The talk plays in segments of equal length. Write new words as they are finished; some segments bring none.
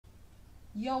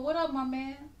Yo, what up, my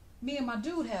man? Me and my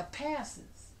dude have passes.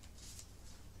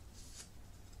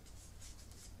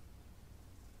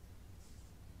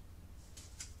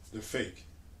 They're fake.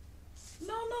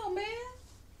 No, man.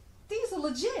 These are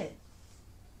legit.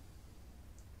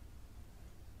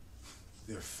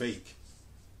 They're fake.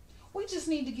 We just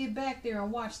need to get back there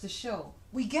and watch the show.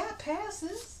 We got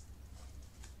passes.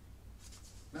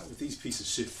 Not with these piece of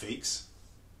shit fakes.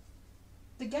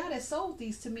 The guy that sold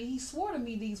these to me, he swore to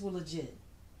me these were legit.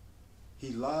 He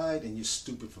lied and you're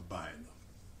stupid for buying them.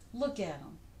 Look at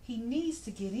him. He needs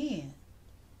to get in.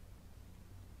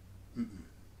 Mm-mm.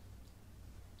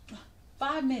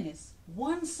 5 minutes.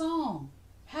 One song.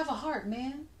 Have a heart,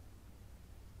 man.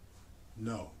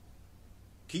 No.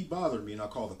 Keep bothering me and I'll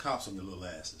call the cops on your little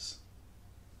asses.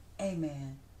 Hey,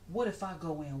 man. What if I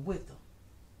go in with them?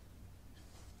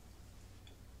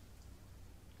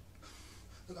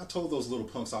 Look, I told those little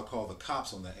punks I'll call the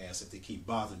cops on their ass if they keep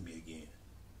bothering me again.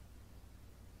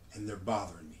 And they're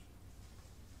bothering me.